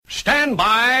Stand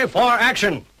by for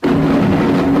action. Greenville,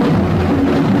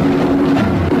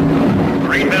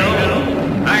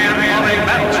 I am on a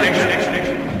battle station.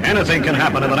 Anything can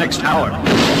happen in the next hour.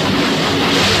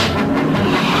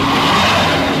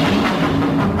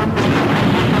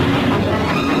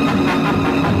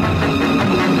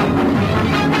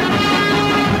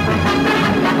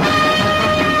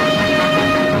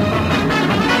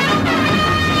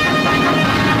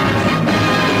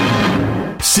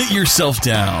 Sit yourself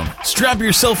down, strap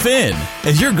yourself in,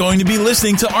 as you're going to be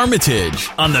listening to Armitage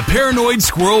on the Paranoid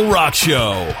Squirrel Rock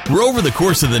Show, where over the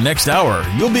course of the next hour,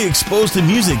 you'll be exposed to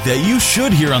music that you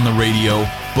should hear on the radio,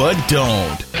 but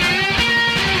don't.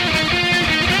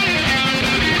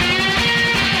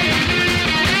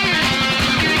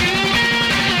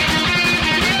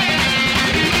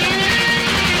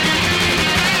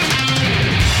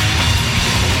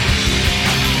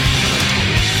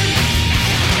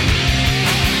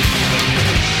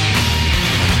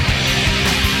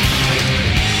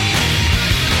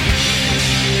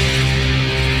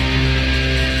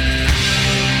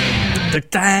 The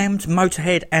Damned,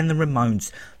 Motorhead and the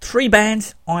Ramones. 3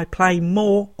 bands I play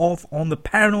more of on the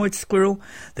Paranoid Squirrel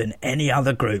than any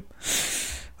other group.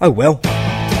 Oh well.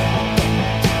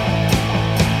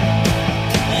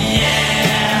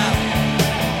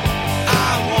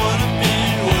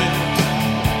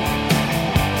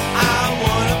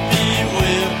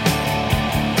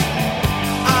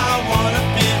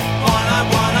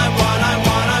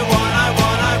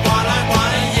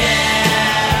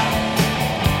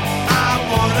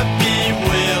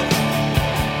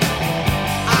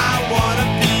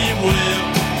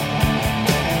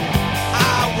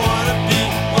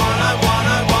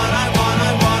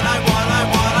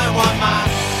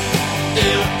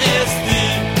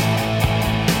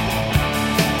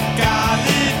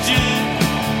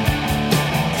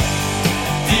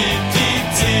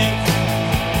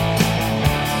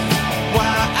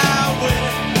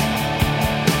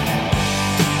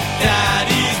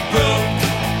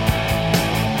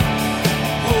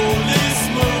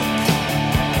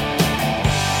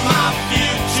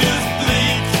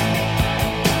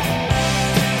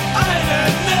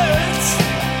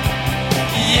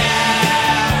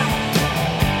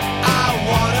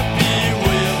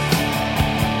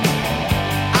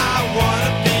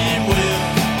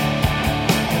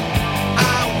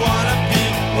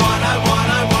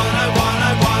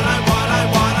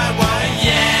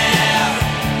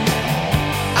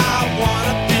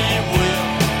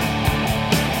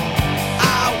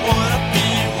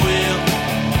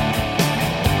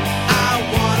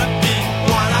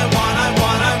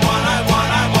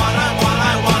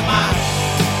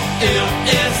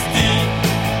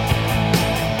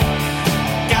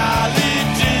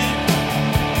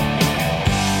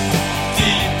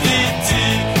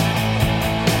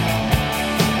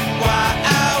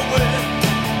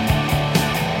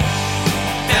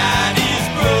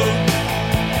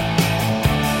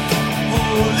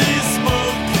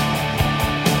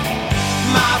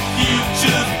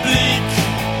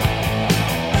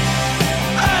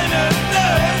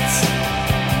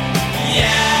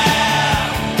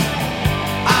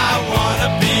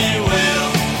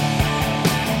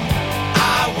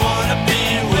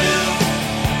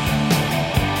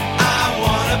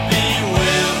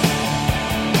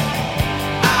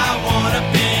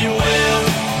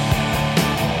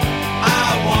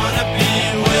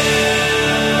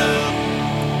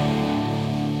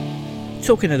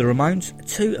 Talking of the Ramones,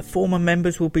 2 former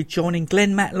members will be joining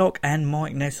Glenn Matlock and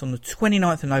Mike Ness on the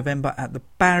 29th of November at the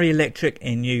Barry Electric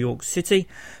in New York City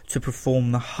to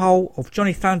perform the whole of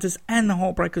Johnny Thunders and the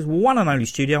Heartbreakers' one and only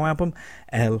studio album,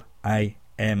 LAMF.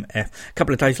 A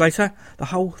couple of days later, the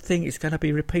whole thing is going to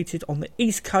be repeated on the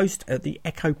East Coast at the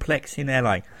Echoplex in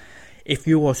LA. If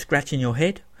you are scratching your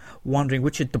head, wondering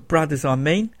which of the brothers I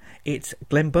mean, it's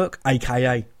Glenn Burke,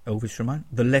 aka Elvis Ramone,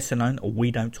 the lesser known or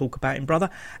We Don't Talk About Him brother,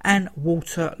 and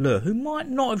Walter Lure, who might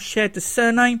not have shared the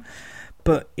surname,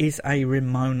 but is a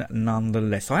Ramone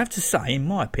nonetheless. I have to say, in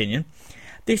my opinion,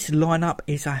 this lineup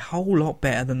is a whole lot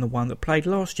better than the one that played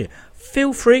last year.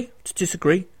 Feel free to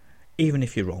disagree, even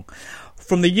if you're wrong.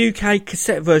 From the UK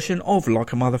cassette version of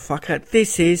Like a Motherfucker,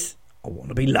 this is I Want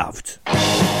to Be Loved.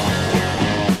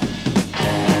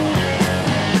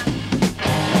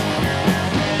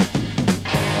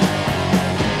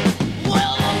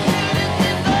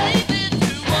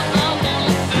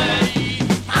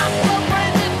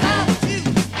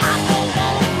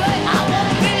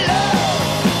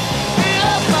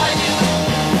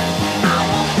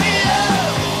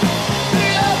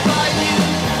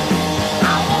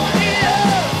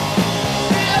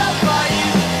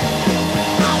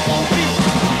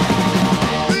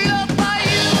 Yeah.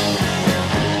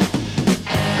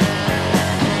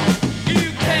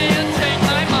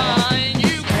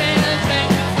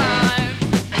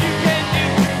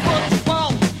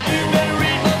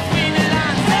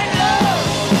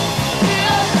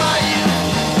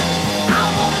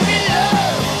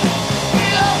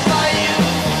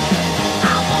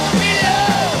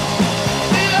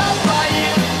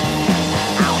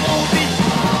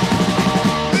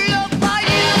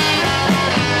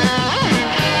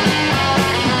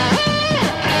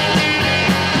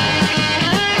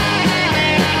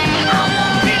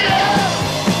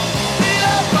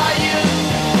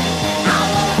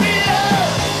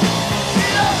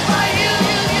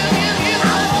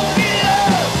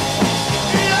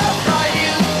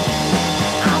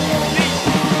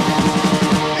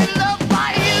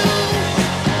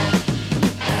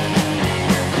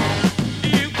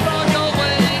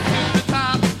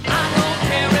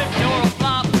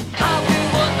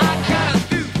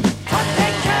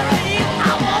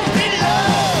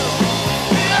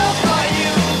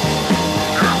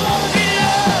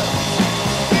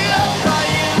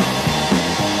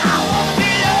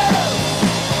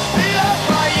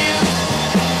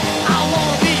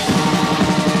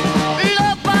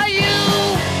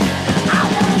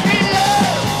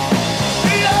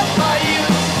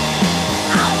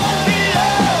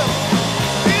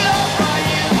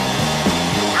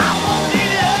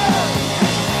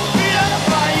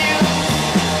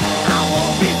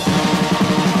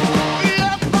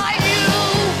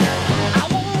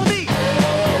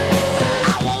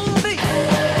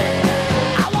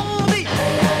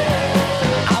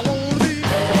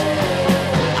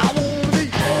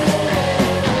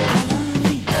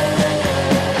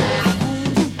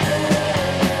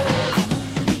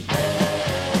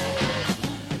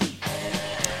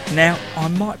 Now, I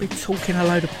might be talking a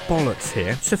load of bollocks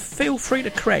here, so feel free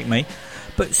to correct me,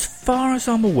 but as far as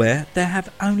I'm aware, there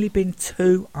have only been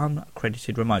 2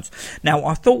 uncredited Ramones. Now,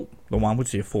 I thought the one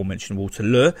was the aforementioned Walter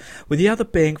Lure, with the other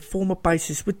being former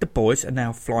bassist with the Boys and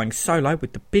now flying solo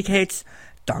with the Big Heads,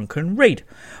 Duncan Reid.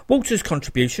 Walter's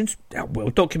contributions are well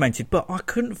documented, but I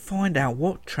couldn't find out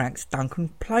what tracks Duncan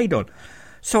played on.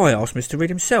 So I asked Mr. Reid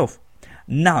himself.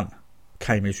 None,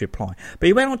 came his reply. But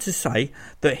he went on to say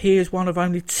that he is one of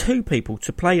only 2 people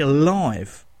to play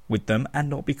live with them and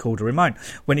not be called a Ramone,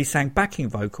 when he sang backing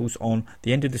vocals on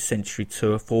the End of the Century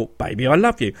tour for Baby I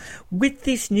Love You. With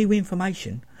this new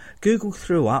information, Google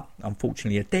threw up,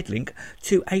 unfortunately a dead link,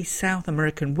 to a South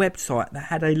American website that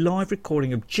had a live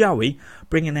recording of Joey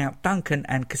bringing out Duncan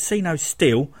and Casino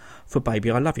Steel for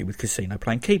Baby I Love You, with Casino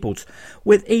playing keyboards.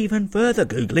 With even further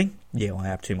Googling, yeah, I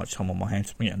have too much time on my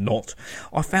hands, not,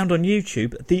 I found on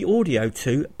YouTube the audio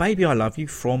to Baby I Love You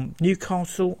from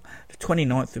Newcastle, the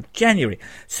 29th of January.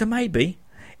 So maybe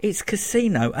it's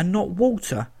Casino and not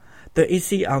Walter that is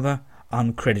the other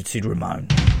uncredited Ramone.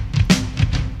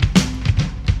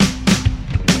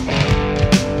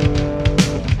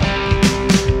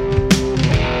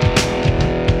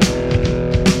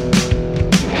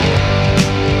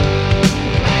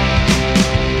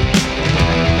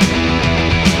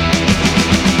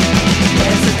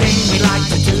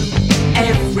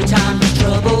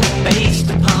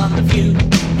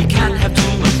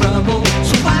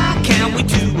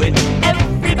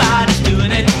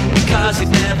 It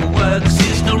never works,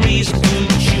 there's no reason to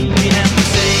chew it and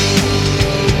say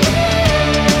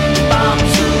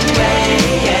bombs away,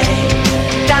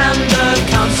 damn the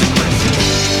consequences.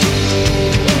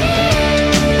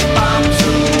 Bombs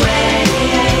away,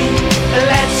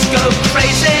 let's go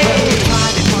crazy. Well, we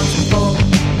tried it once before,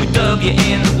 we dug you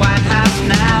in the White House,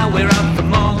 now we're up for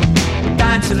more. We're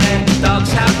dying to let the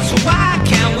dogs out, so why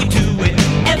can't we do it?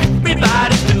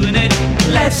 Everybody's doing it.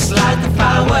 Let's light the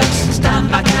fireworks,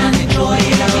 stand back and enjoy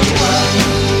it over.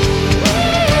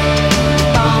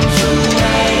 Bombs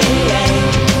away,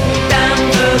 damn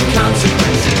the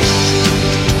consequences.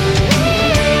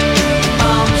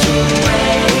 Bombs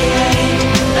away,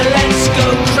 let's go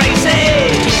crazy.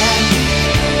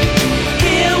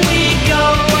 Here we go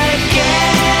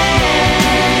again,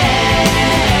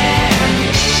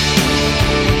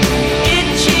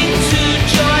 itching to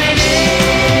join in.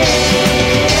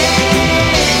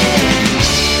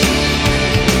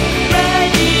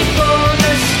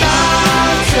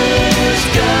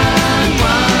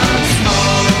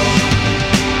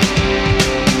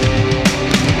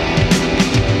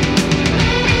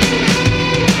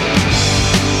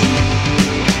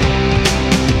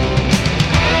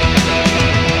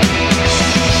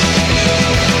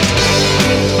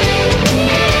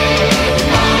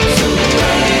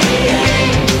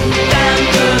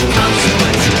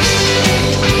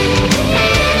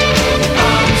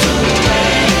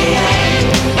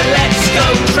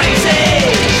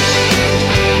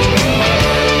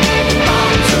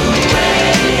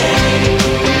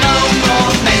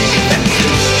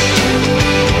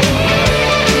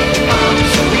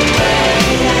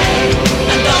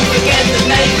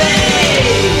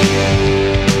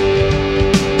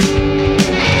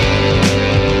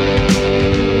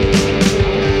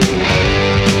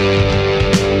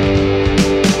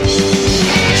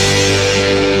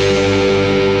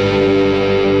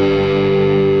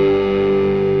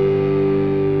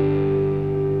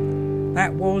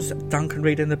 Duncan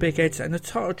Reid and the Big Heads, and the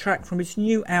title track from his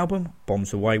new album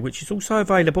Bombs Away, which is also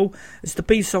available as the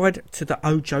B-side to the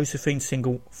Oh Josephine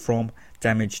single from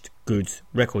Damaged Goods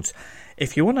Records.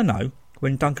 If you want to know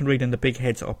when Duncan Reid and the Big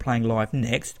Heads are playing live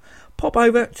next, pop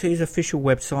over to his official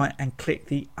website and click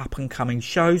the up and coming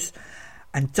shows,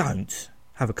 and don't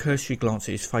have a cursory glance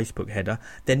at his Facebook header,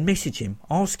 then message him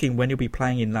asking when he'll be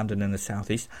playing in London and the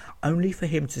South East, only for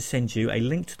him to send you a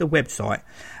link to the website,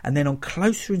 and then on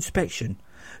closer inspection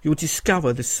you'll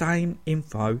discover the same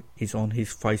info is on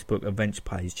his Facebook events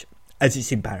page, as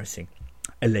it's embarrassing,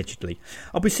 allegedly.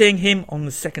 I'll be seeing him on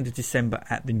the 2nd of December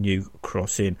at the New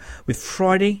Cross Inn, with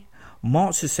Friday,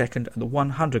 March the 2nd at the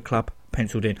 100 Club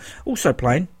penciled in. Also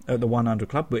playing at the 100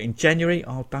 Club, but in January,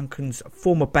 are Duncan's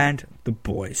former band, The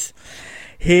Boys.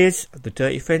 Here's The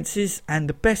Dirty Fences and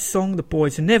the best song the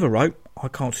Boys never wrote, I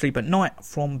Can't Sleep at Night,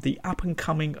 from the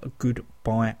up-and-coming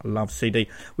Goodbye Love CD,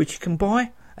 which you can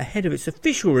buy ahead of its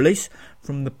official release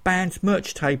from the band's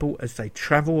merch table as they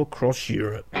travel across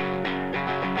Europe. In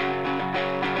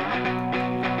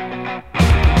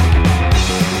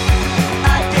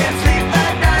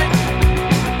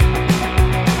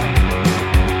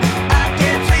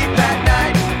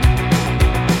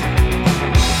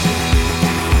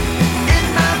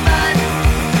my mind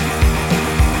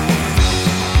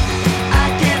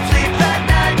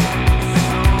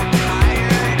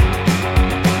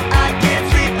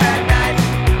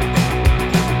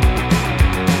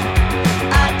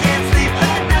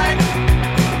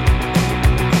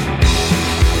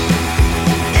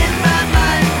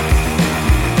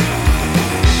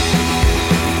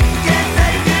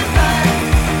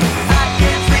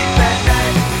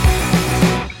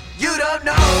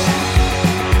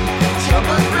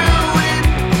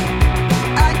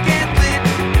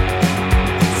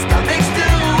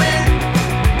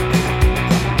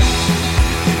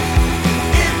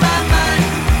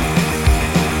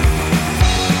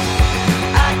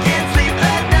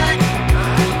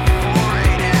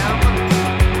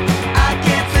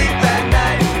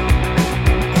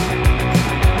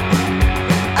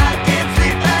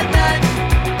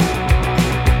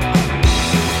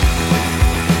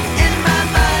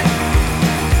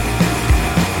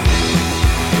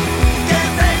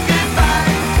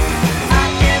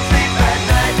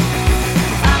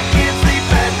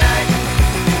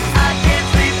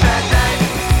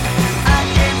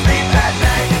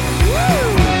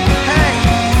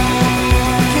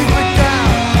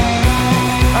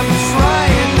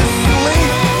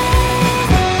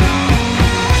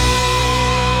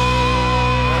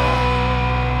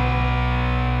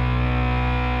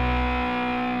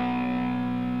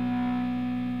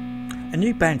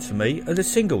only band to me are the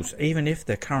singles, even if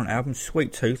their current album,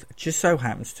 Sweet Tooth, just so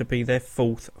happens to be their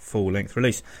 4th full-length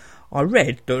release. I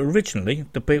read that originally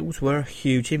the Beatles were a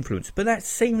huge influence, but that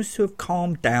seems to have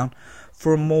calmed down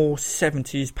for a more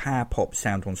 70s power pop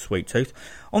sound on Sweet Tooth.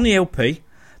 On the LP,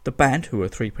 the band, who are a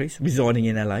three-piece residing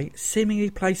in LA,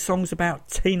 seemingly play songs about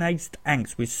teenage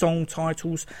angst with song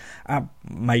titles,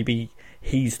 maybe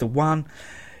He's the One,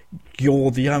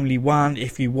 You're the Only One,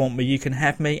 If You Want Me You Can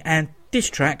Have Me, and this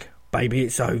track, Baby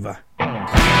It's Over.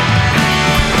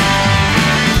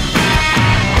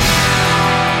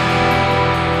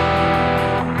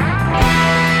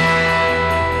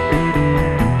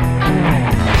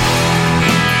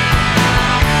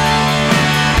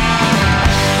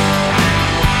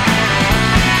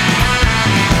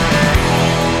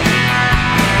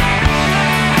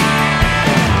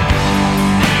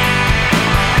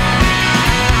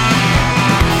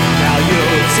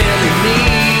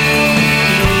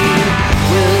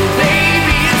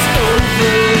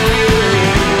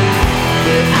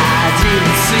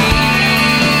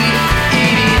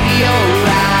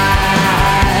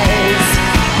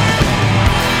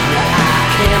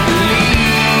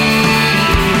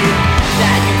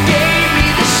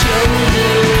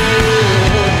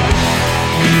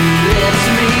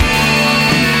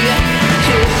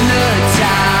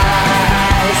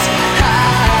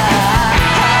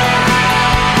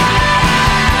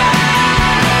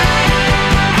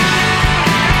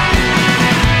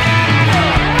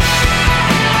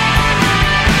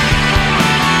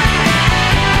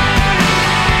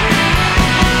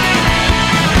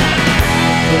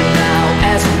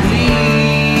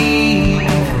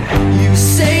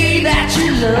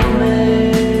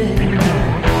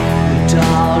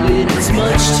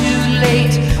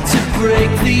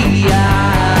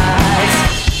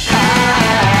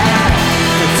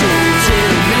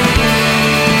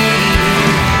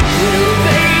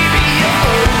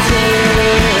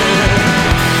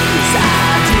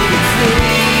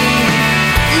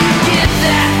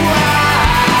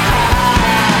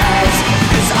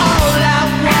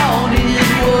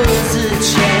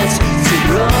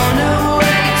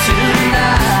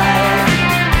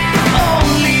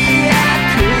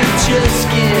 Just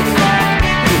get back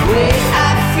the way I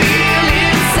feel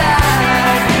inside.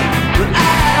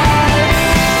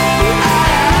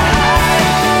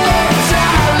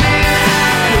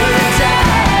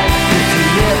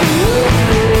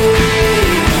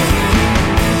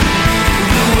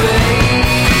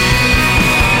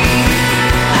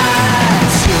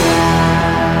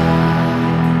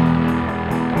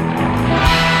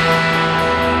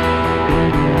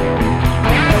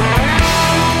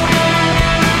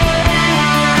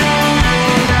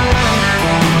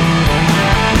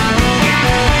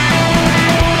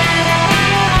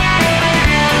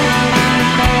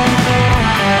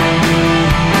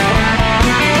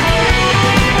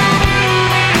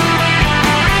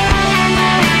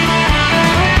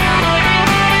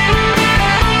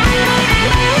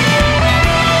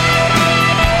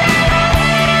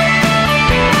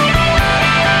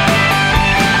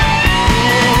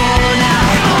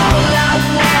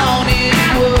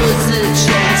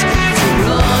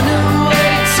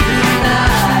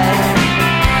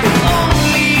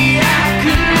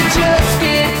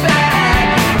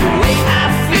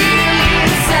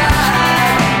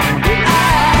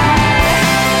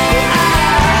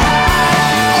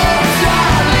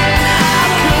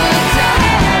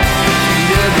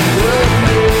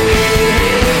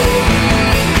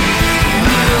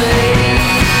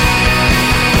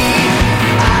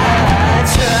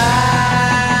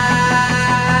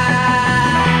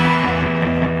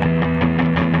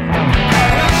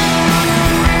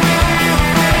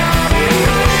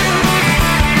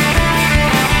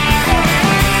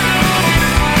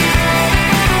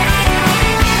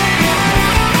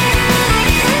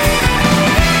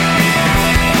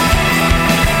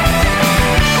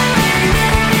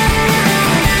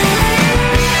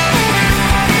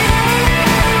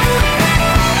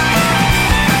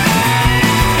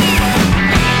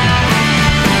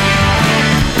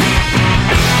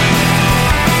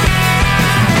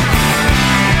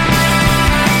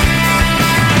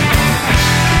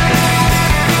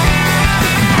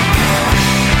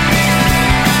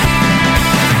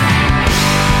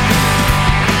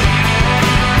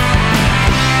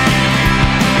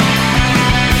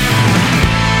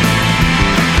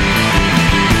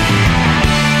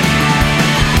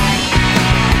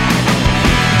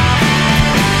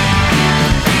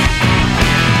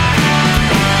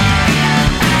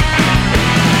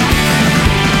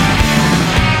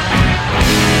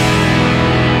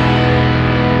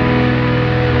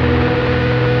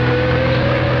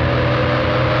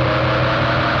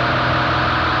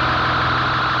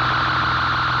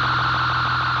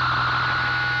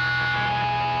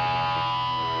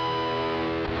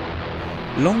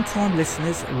 Long-time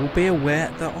listeners will be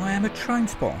aware that I am a train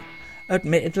spotter.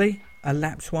 Admittedly, a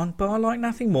lapsed one, but I like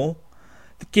nothing more.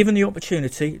 Given the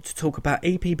opportunity to talk about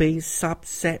EPBs, subs,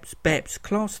 SEPs, BEPs,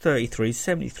 Class 33s,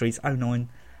 73s, 09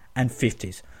 and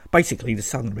 50s. Basically the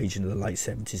southern region of the late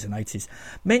 70s and 80s.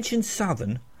 Mention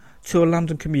southern to a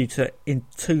London commuter in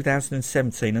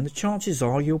 2017 and the chances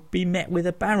are you'll be met with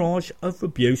a barrage of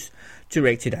abuse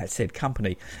directed at said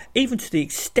company. Even to the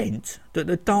extent that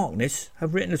the Darkness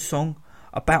have written a song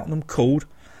about them called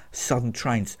Southern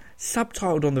Trains.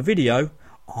 Subtitled on the video,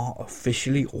 are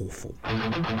officially awful.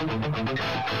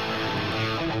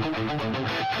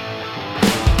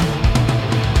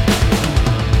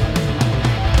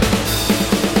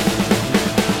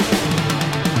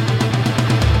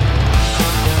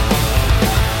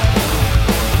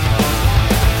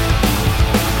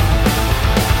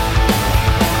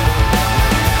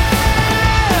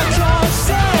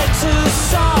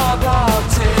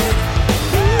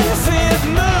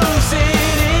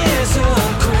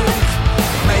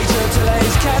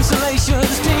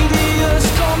 Cancellations, tedious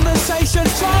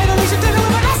conversations, try to lose your dinner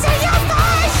with an essay in your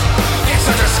face. It's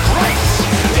a disgrace.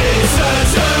 It's a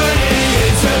journey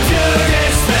into pure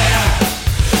despair.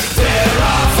 There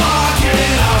are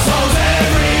fucking assholes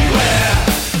everywhere.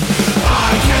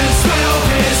 I can smell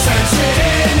piss and shit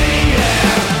in the air.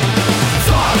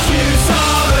 Fuck you,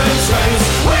 southern trains.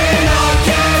 We're not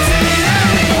getting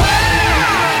anywhere.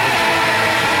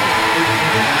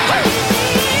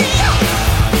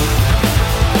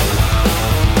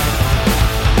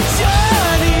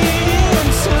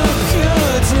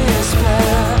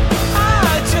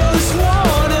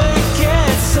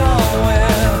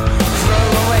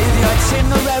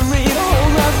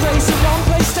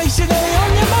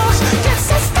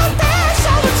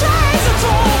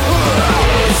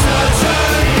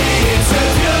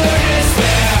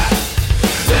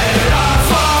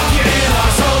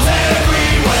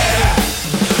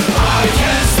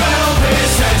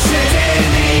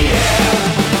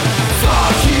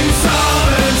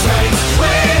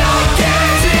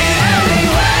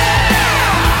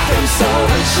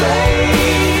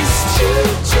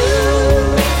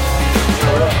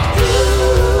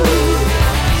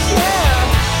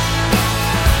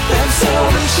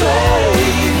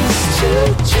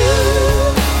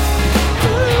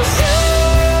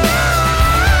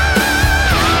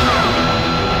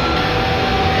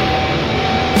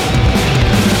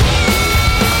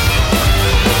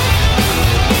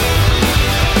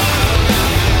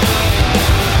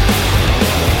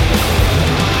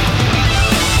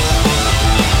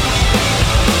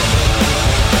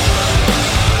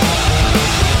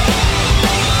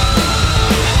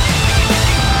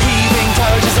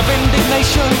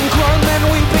 Grown men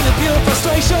weeping in pure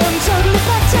frustration, totally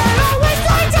packed and always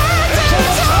blind and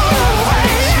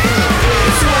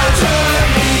it's a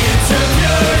journey into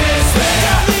pure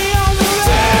despair.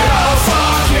 There are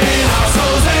fucking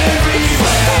assholes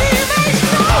everywhere.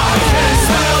 I can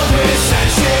smell piss and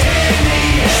shit in the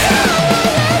air.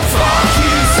 Fuck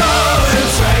you, southern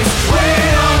trains.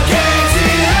 We're not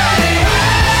getting anywhere.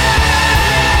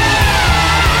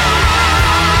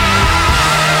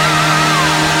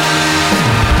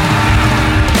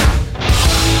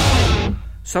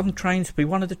 Southern Trains will be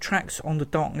one of the tracks on the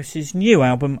Darkness's new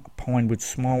album Pinewood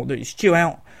Smile that is due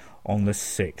out on the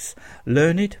 6th.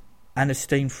 Learned and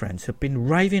esteemed friends have been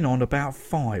raving on about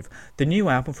 5, the new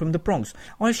album from the Bronx.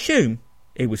 I assume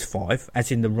it was 5, as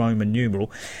in the Roman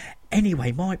numeral.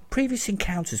 Anyway, my previous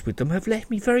encounters with them have left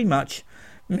me very much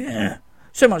meh.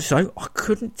 So much so, I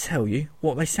couldn't tell you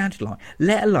what they sounded like,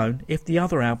 let alone if the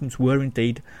other albums were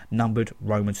indeed numbered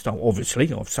Roman style.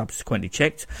 Obviously, I've subsequently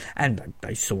checked, and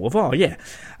they sort of are, yeah.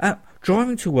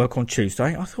 Driving to work on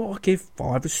Tuesday, I thought I'd give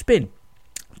 5 a spin,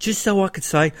 just so I could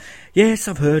say, yes,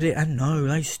 I've heard it, and no,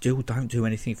 they still don't do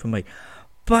anything for me.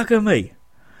 Bugger me.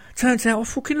 Turns out I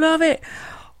fucking love it.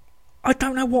 I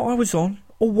don't know what I was on,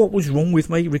 or what was wrong with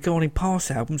me regarding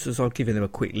past albums, as I've given them a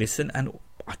quick listen, and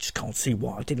I just can't see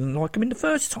why I didn't like them in the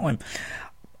first time.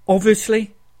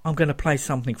 Obviously, I'm going to play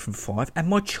something from 5, and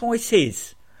my choice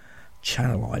is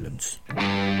Channel Islands.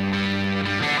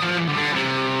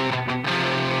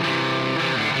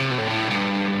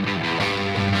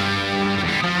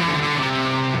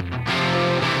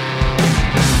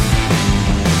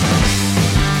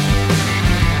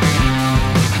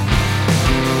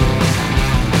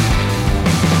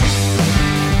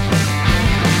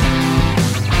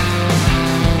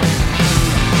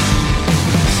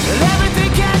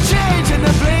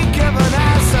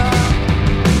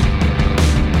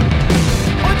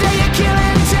 One day you're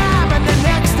killing time and the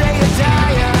next day you're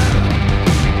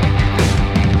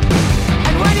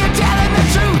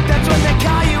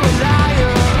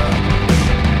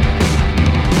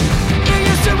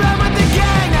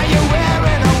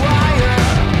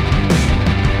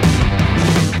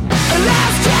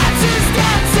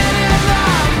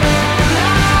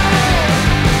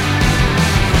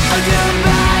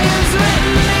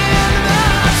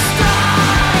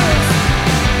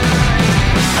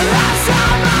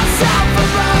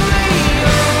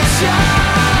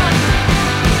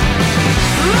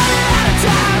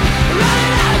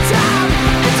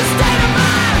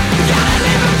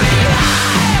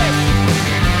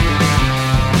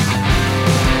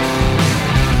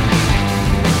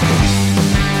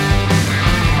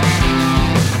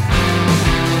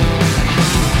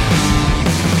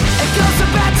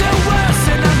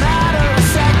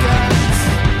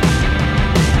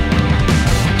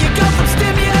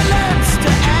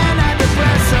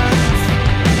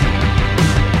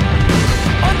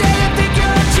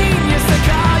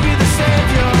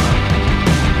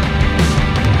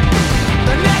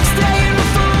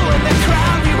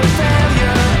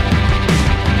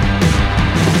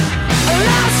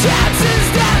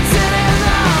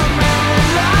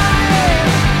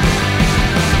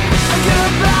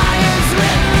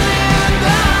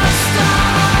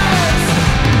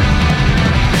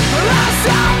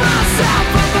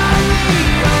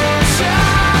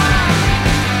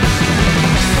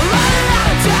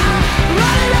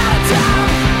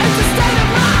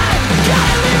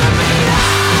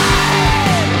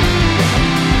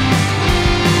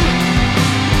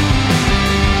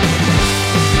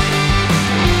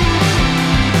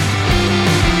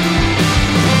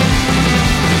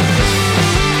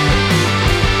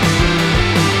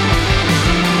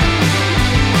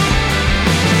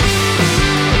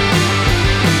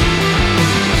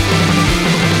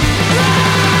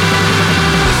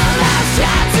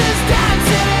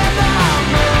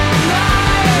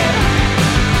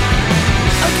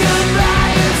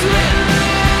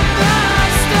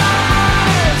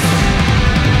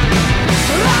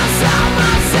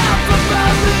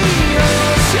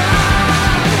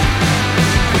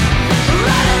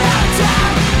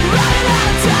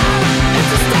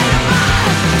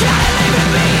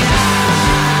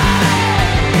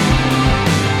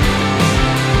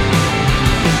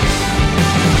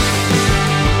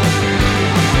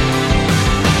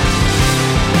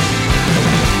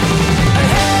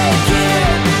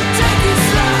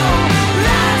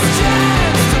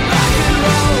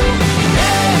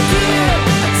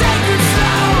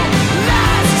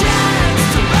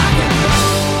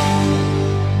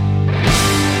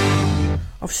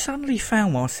I've suddenly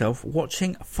found myself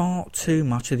watching far too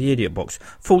much of the Idiot Box.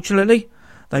 Fortunately,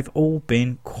 they've all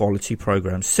been quality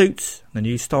programmes. Suits, the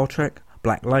new Star Trek,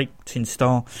 Black Lake, Tin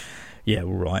Star. Yeah,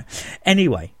 all right.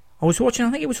 Anyway, I was watching,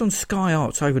 I think it was on Sky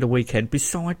Arts over the weekend,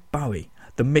 beside Bowie,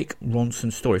 the Mick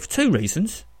Ronson story, for two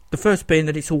reasons. The first being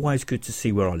that it's always good to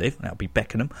see where I live, that'll be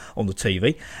Beckenham on the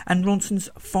TV, and Ronson's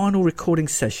final recording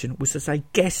session was as a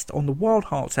guest on the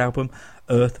Wildhearts album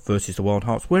Earth vs. the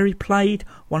Wildhearts, where he played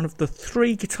one of the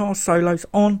 3 guitar solos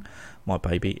on My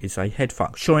Baby Is a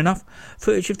Headfuck. Sure enough,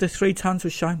 footage of the 3 tons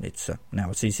was shown. It's now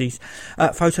it's easy.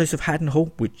 Photos of Haddon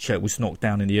Hall, which was knocked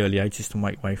down in the early 80s to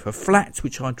make way for flats,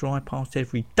 which I drive past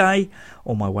every day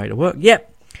on my way to work. Yep.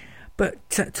 But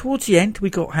towards the end, we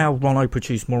got how Ronno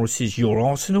produced Morris's Your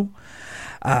Arsenal,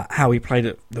 how he played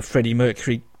at the Freddie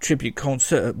Mercury tribute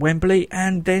concert at Wembley,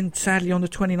 and then sadly on the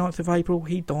 29th of April,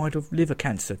 he died of liver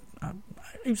cancer.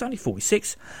 He was only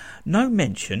 46. No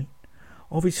mention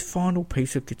of his final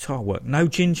piece of guitar work. No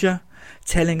Ginger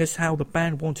telling us how the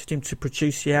band wanted him to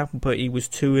produce the album, but he was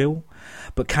too ill,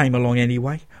 but came along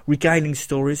anyway, regaling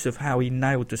stories of how he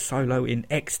nailed the solo in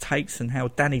X takes and how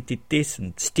Danny did this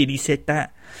and Stiddy said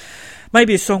that.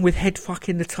 Maybe a song with headfuck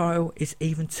in the title is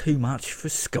even too much for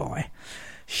Sky.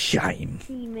 Shame.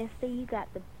 Gee, mister, you got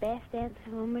the best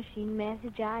answering machine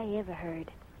message I ever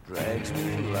heard. Drags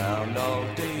me around all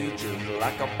day just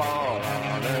like a ball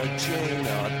on a chain,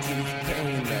 a tooth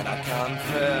pain that I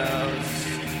confess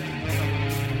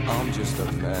I'm just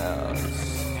a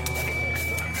mess.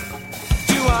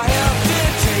 Do I have to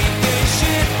take this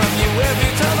shit from you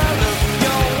every time I look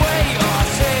your way or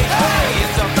say, hey,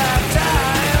 it's about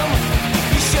time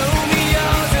you show me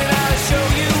yours and I'll show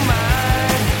you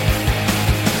mine.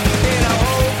 And I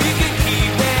hope you can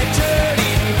keep that dirty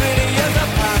and gritty as a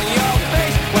pound in your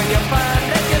face when you find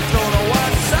that you're thrown on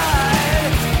one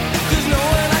side. 'Cause no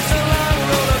one likes a long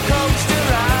roller coaster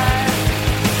ride.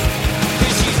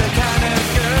 'Cause she's the kind of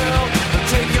girl who'll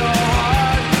take your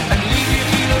heart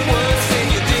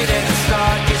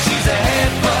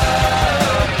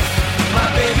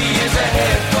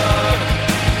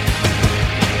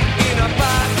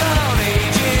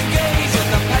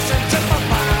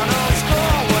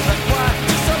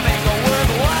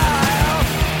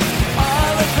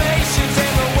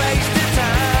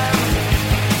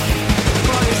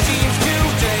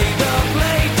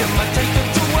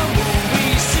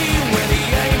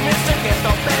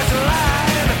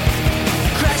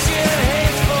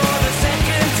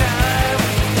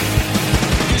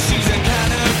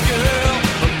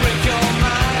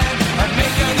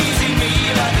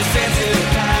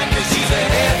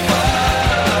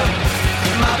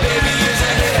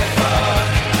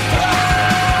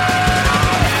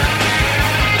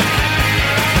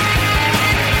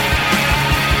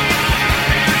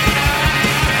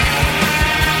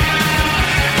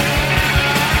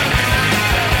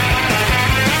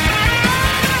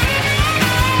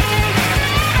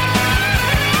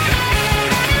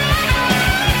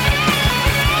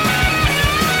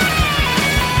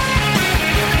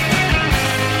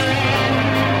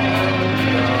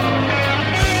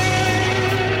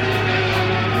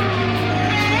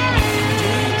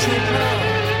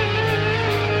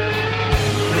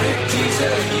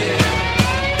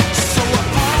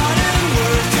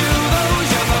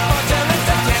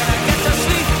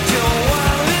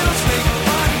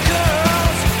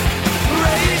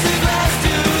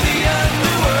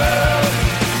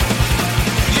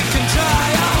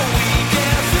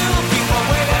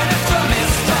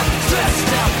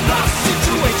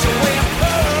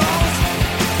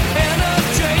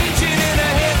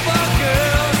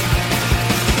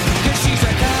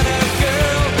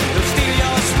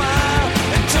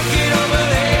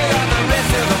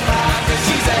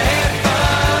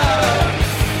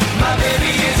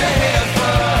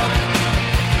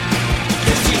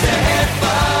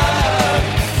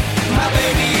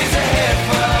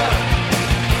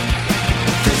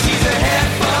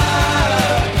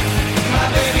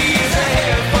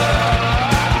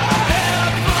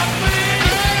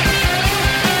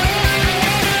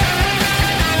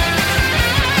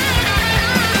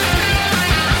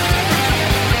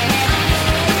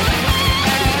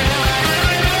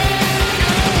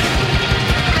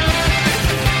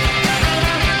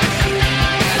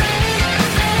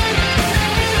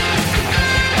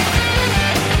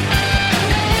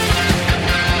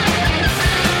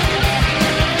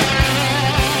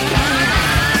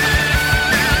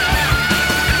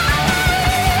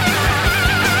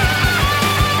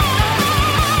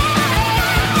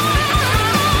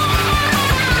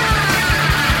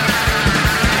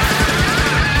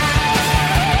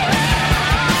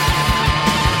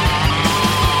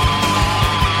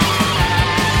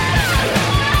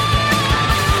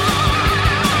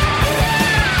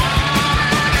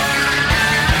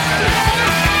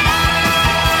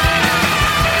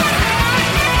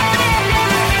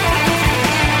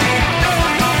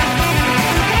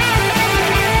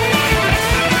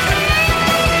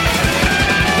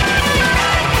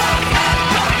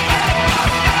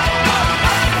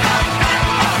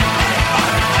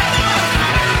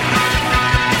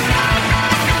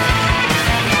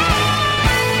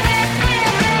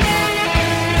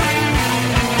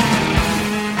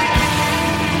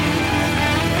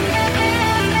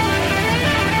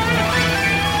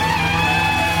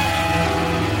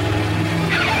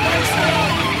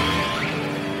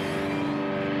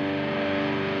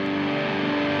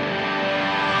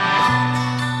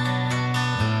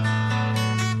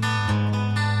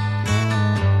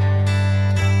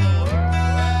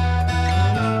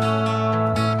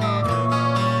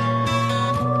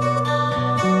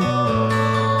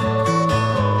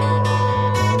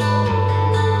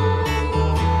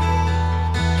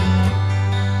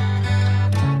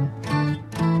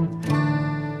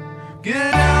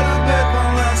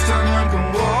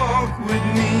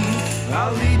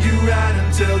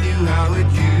how it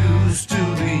used to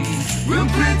be. We'll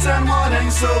pretend what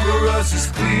hangs over us is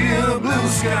clear blue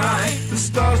sky. The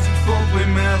stars that fall play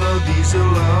melodies, a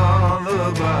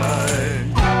lullaby.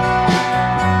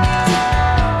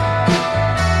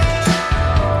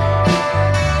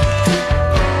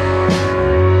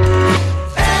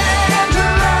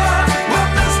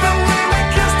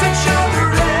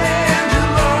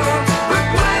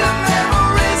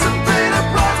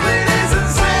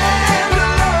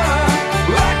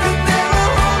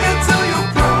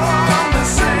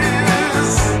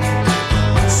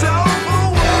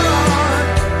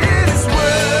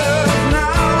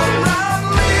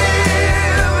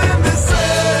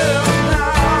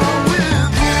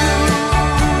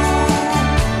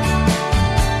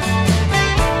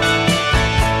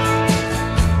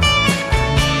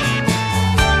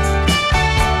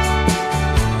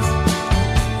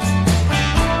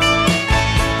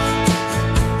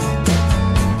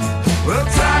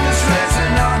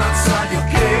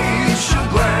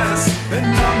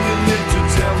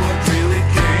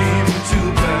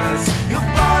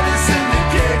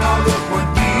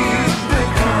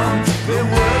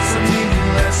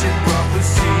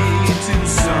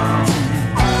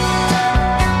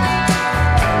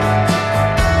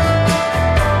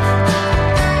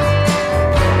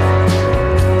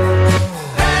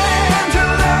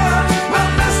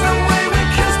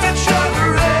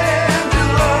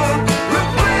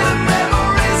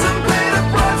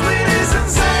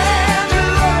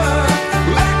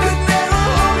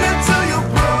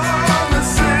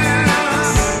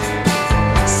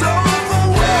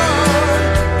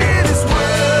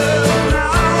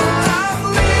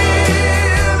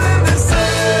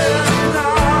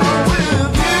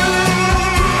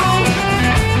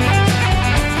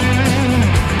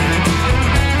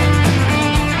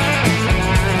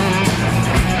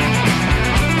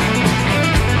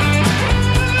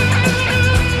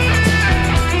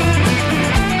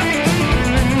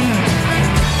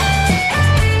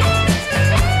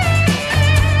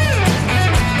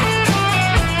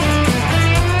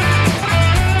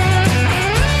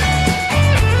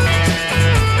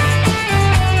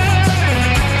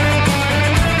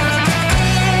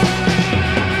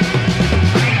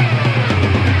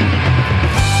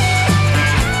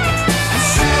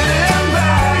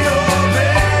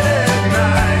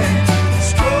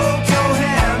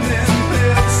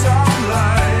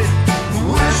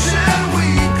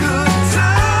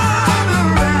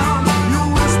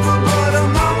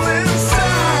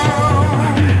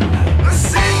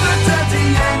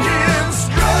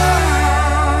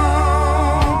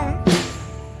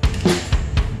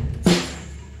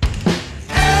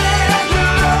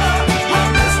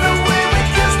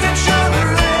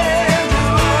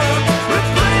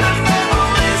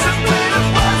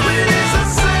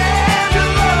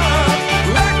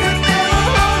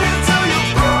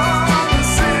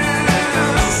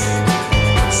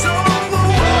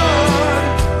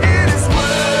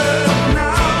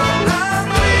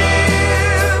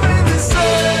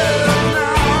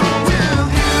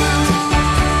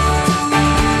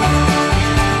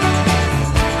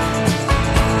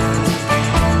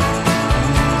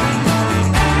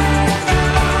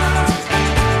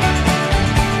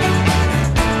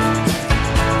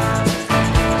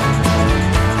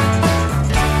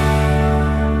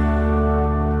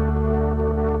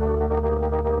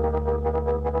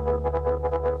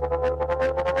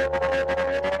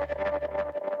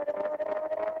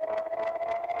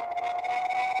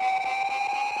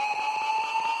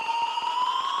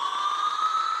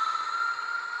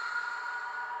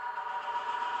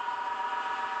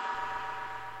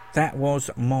 That was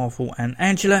Marvel and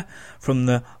Angela from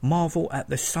the Marvel at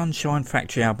the Sunshine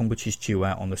Factory album, which is due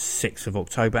out on the 6th of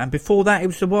October. And before that, it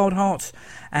was the Wildhearts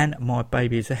and My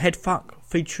Baby is a Headfuck,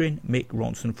 featuring Mick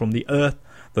Ronson from The Earth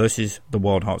versus the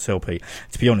Wildhearts LP.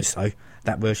 To be honest, though,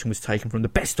 that version was taken from the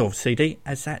Best Of CD,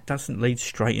 as that doesn't lead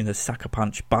straight into Sucker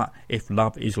Punch, but if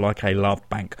love is like a love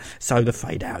bank, so the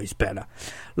fade out is better.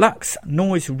 Lux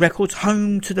Noise Records,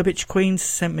 home to the Bitch Queens,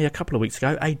 sent me a couple of weeks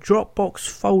ago a Dropbox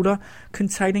folder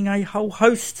containing a whole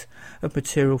host of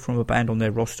material from a band on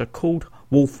their roster called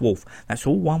WolfWolf. That's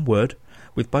all one word,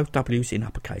 with both W's in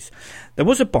uppercase. There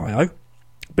was a bio,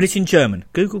 but it's in German.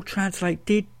 Google Translate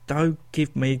did, though,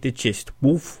 give me the gist.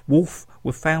 WolfWolf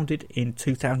were founded in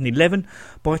 2011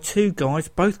 by two guys,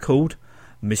 both called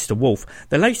Mr. Wolf.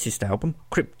 Their latest album,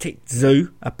 Cryptic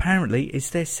Zoo, apparently is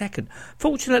their second.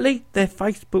 Fortunately, their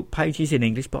Facebook page is in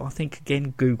English, but I think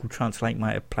again Google Translate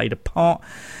may have played a part.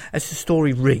 As the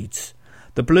story reads,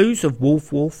 the blues of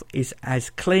WolfWolf is as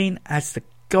clean as the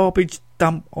garbage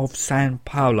dump of Sao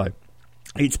Paulo.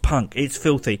 It's punk, it's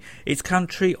filthy, it's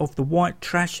country of the white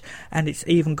trash, and it's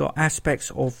even got aspects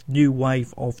of new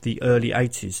wave of the early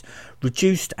 80s.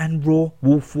 Reduced and raw,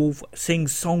 WolfWolf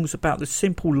sings songs about the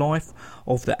simple life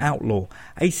of the outlaw.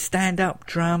 A stand-up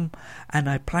drum and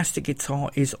a plastic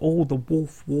guitar is all the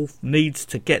WolfWolf needs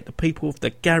to get the people of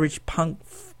the garage punk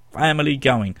family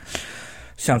going.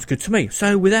 Sounds good to me.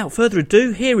 So without further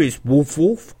ado, here is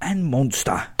WolfWolf and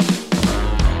Monster.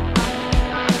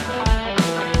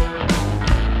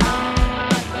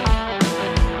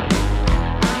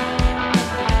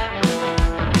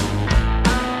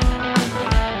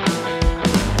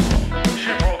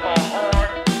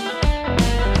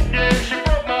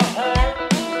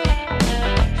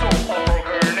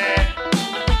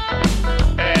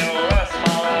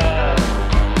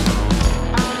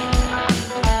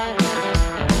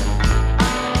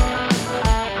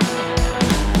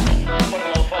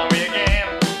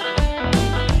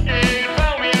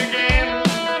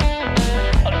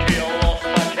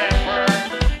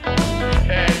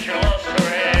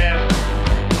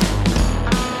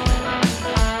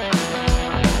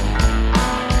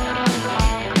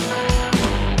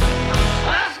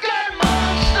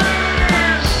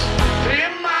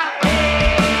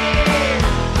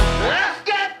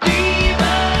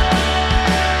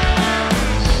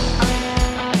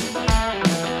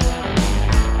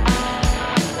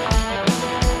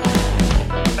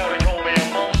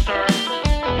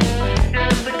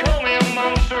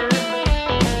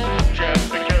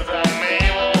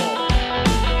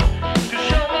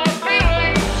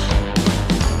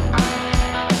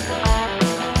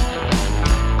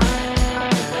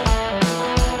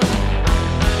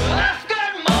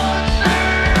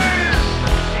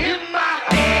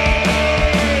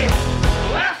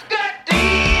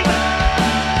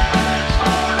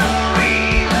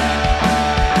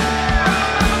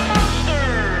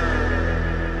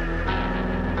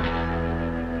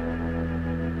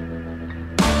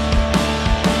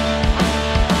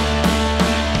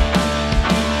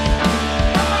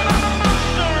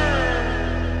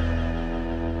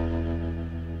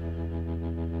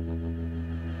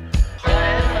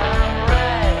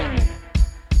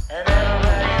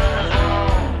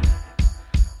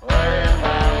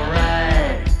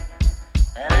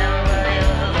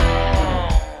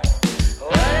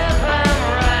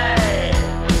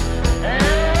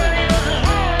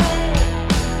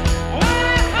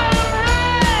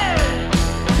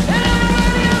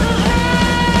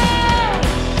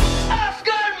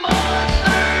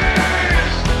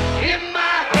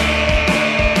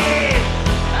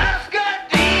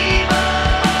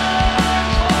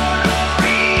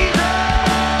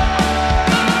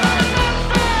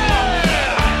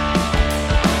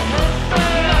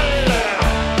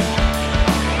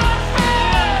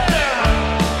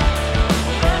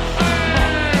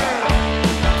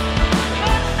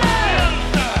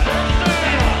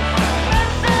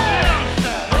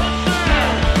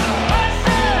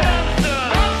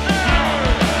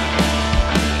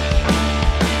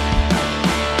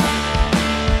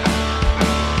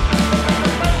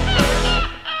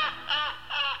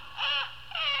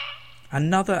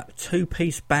 Another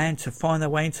two-piece band to find their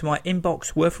way into my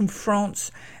inbox were from France,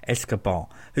 Escobar,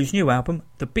 whose new album,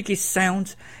 The Biggest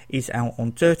Sound, is out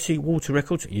on Dirty Water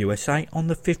Records USA on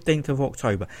the 15th of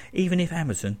October, even if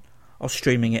Amazon are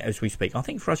streaming it as we speak. I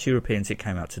think for us Europeans it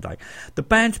came out today. The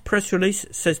band's press release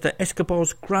says that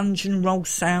Escobar's grunge and roll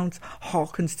sound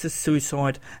harkens to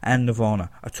Suicide and Nirvana.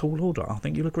 A tall order, I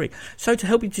think you'll agree. So to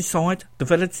help you decide the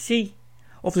validity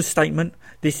of the statement,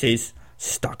 this is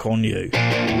Stuck on You.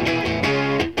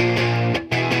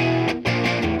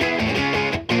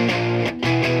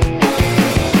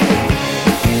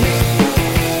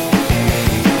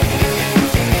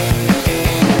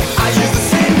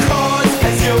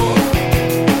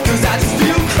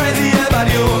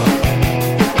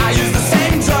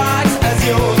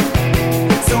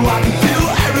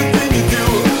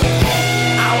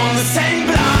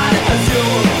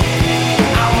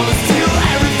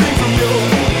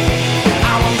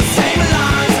 I want the same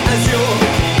lines as you.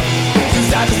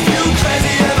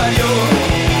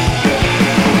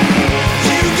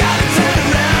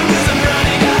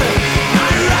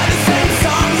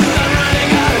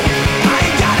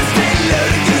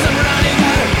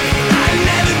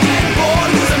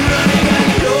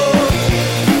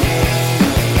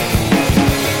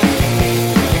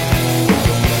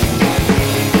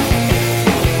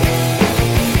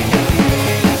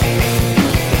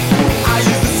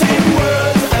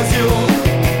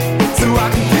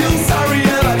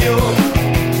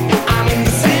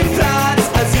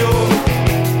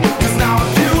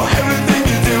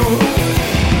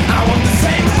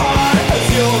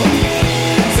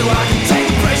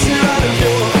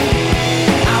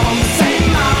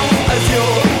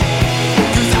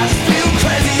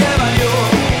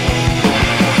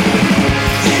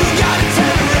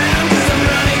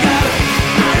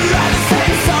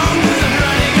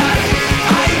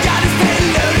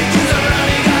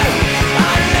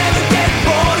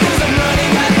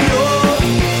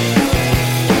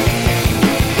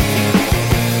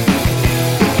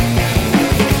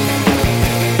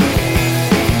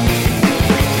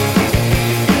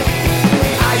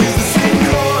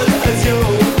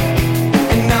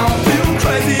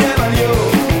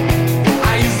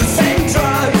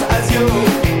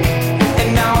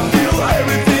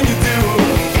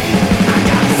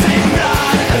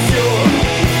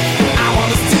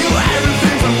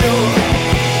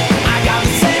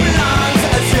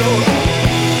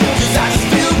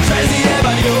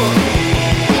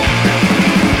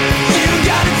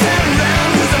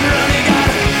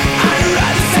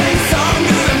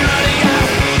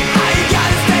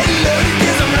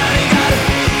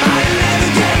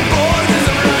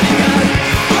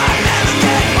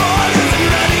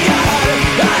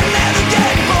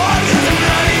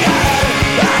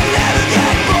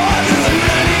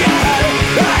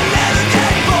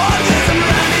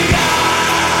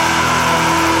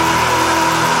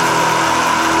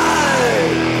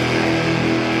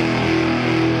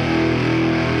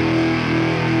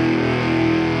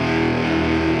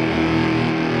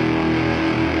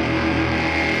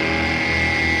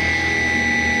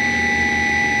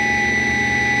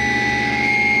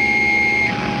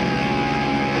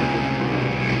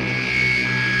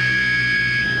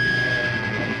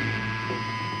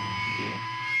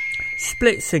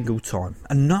 split single time.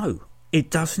 And no, it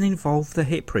doesn't involve the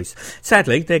Hit Priest.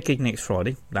 Sadly, their gig next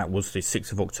Friday, that was the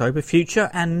 6th of October, future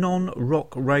and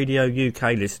non-Rock Radio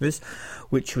UK listeners,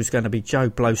 which was going to be Joe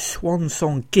Blow's swan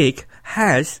song gig,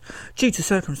 has, due to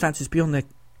circumstances beyond their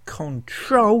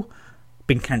control,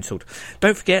 been cancelled.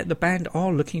 Don't forget, the band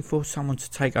are looking for someone to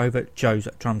take over Joe's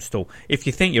drum stall. If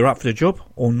you think you're up for the job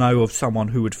or know of someone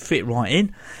who would fit right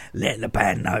in, let the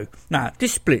band know. Now,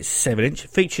 this split 7-inch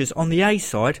features on the A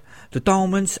side the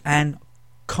Dahlmanns and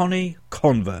Connie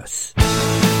Converse.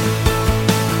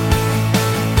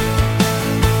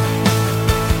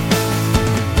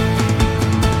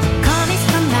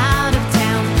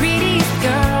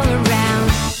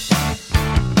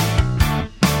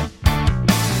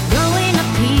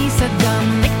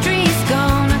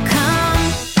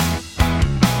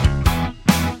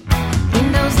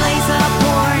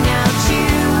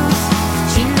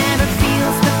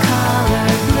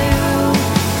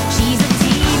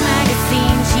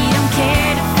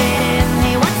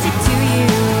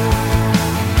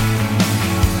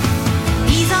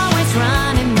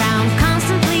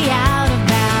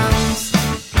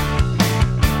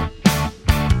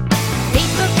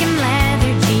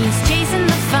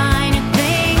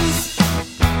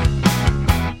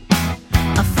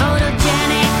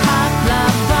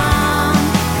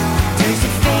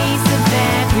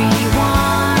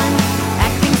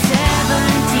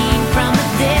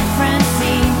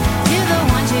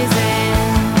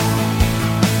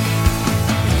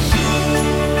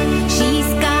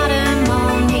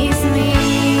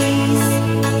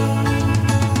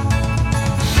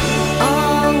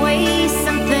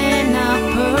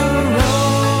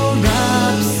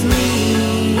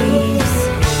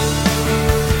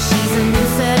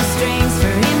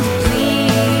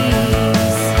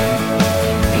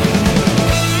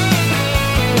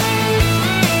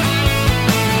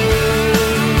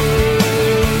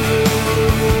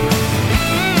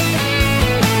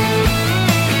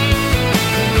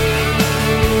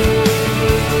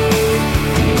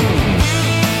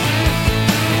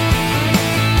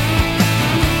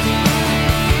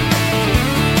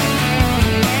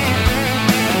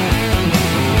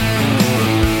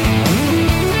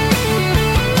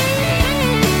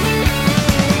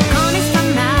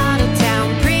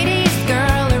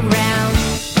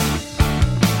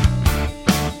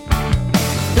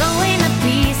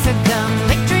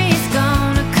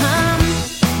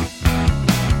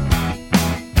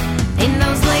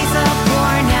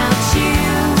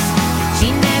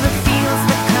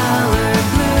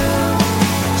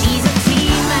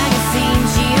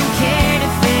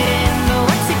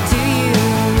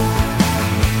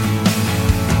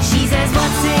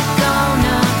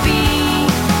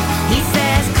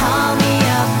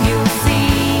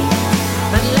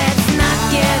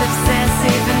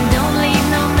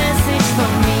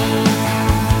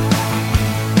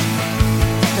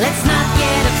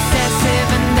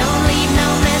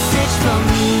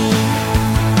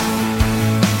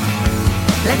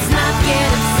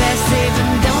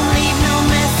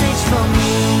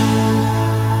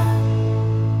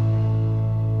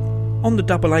 On the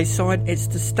double A side, it's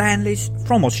the Stanleys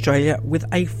from Australia with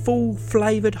a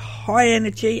full-flavoured,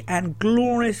 high-energy and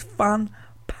glorious fun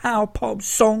power pop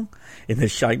song in the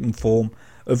shape and form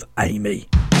of Amy.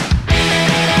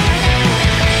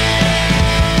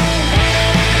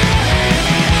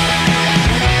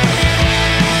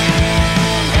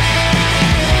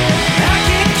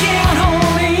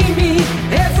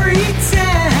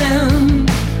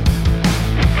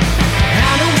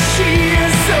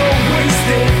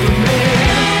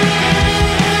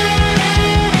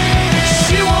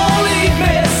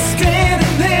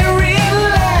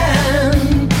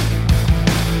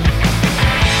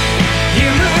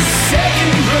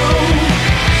 Second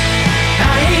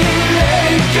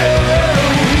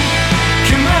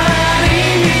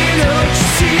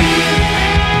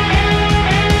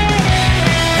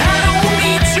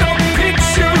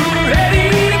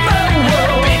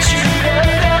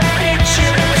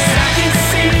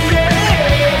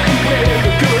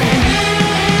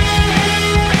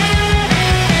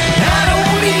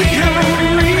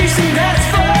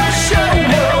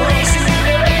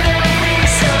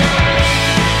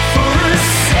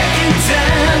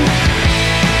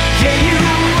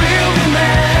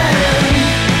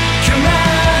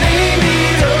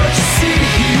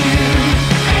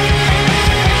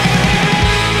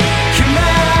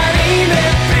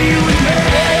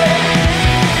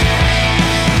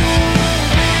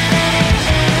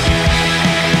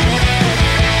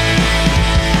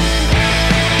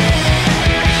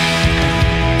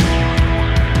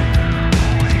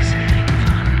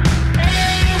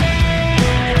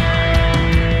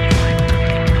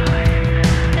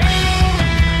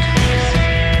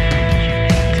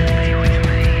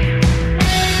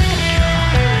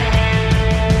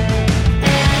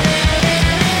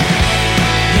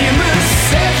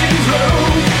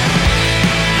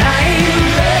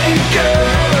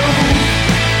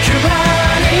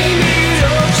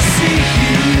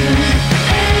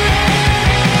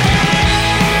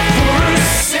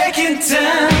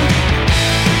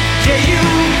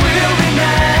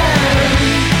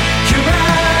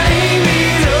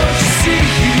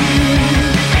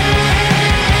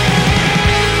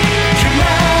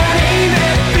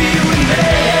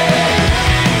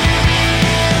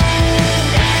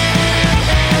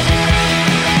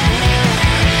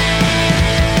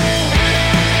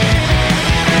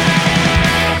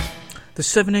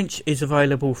The 7-inch is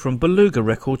available from Beluga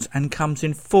Records and comes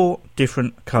in 4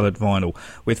 different coloured vinyl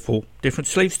with 4 different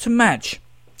sleeves to match.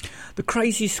 The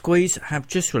Crazy Squeeze have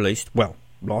just released, well,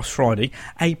 last Friday,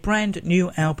 a brand new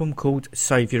album called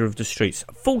Saviour of the Streets.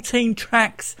 14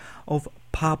 tracks of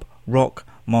pub rock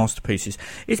masterpieces.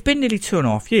 It's been nearly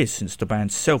 2.5 years since the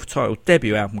band's self-titled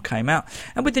debut album came out,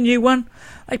 and with the new one,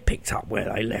 they picked up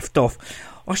where they left off.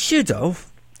 I should have,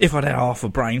 if I'd had half a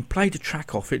brain, played a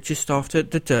track off it just after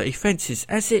The Dirty Fences,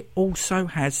 as it also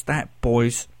has that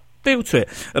boys' feel to it.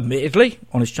 Admittedly,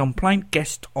 Honest John Plain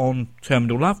guest on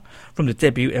Terminal Love from the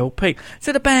debut LP,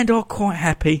 so the band are quite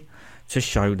happy to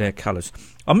show their colours.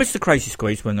 I missed the Crazy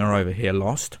Squeeze when they were over here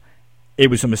last. It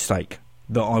was a mistake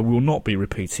that I will not be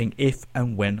repeating if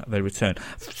and when they return.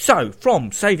 So,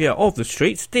 from Saviour of the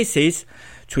Streets, this is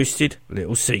Twisted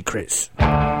Little Secrets.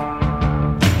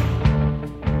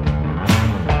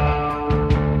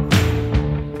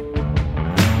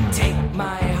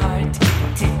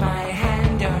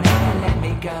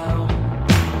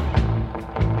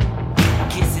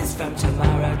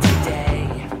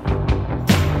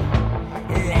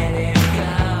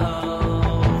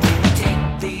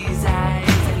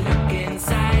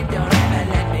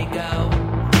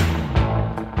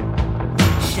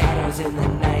 In the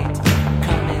night,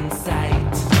 come in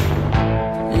sight.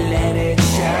 Let it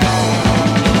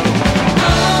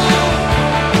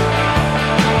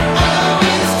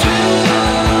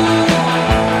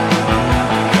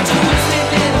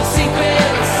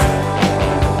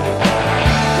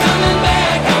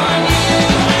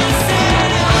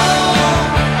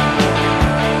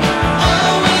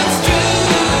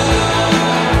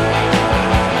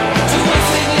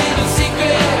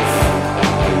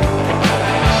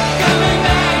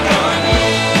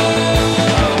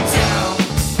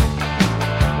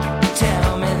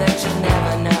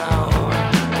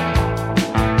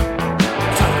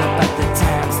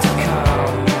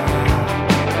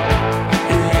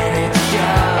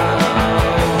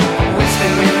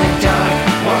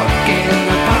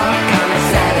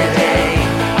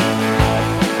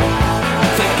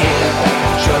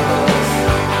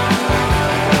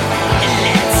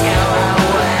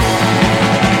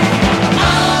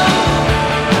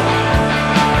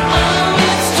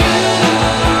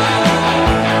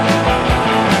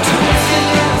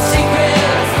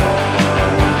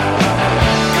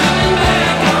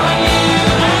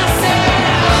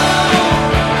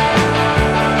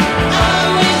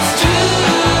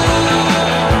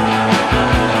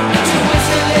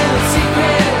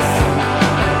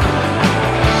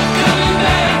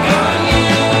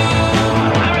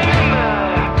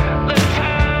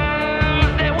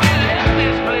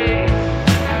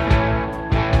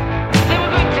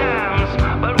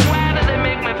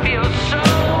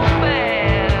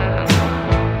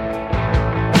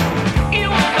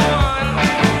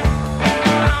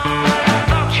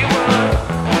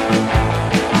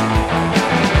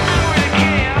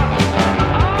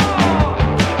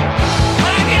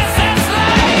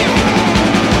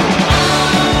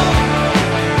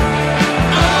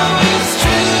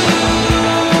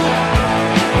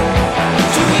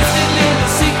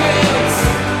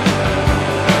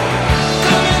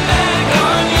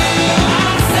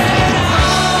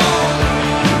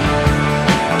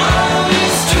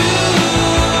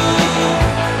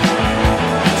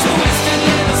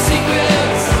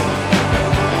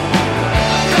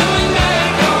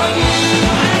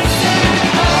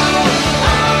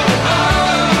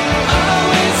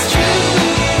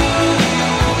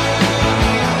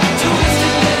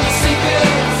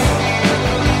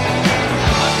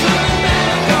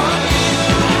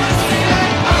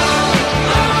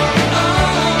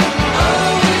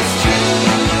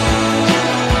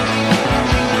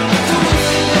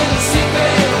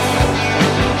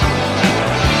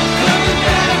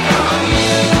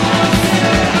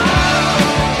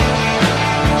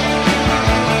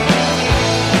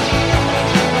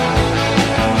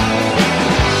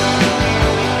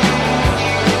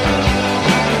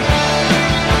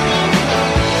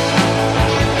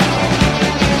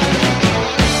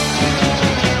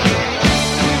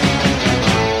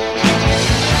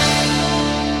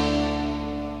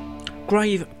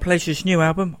Grave Pleasure's new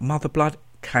album, Mother Blood,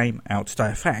 came out today.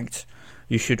 In fact,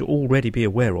 you should already be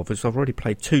aware of, as I've already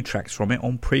played 2 tracks from it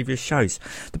on previous shows.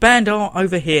 The band are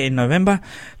over here in November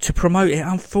to promote it.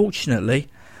 Unfortunately,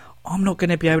 I'm not going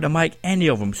to be able to make any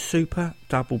of them super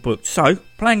double booked. So,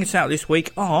 playing us out this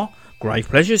week are Grave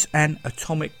Pleasures and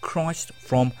Atomic Christ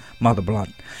from Mother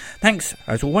Blood. Thanks,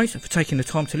 as always, for taking the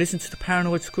time to listen to the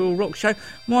Paranoid Squirrel Rock Show.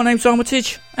 My name's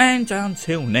Armitage, and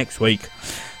until next week,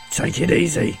 take it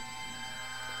easy.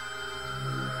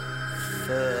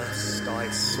 first I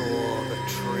saw the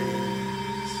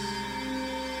trees.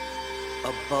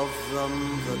 Above them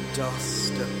the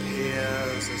dust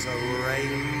appears as a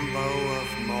rainbow of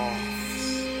moths.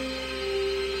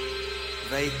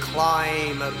 They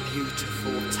climb a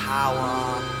beautiful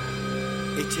tower.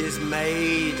 It is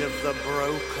made of the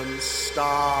broken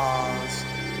stars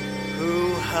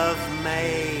who have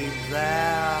made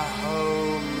their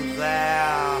home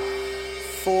there.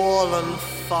 Fallen,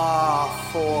 far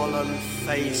fallen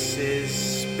faces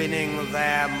spinning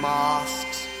their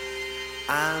masks,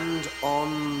 and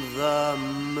on the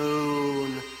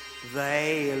moon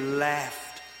they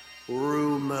left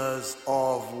rumors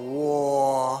of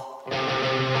war.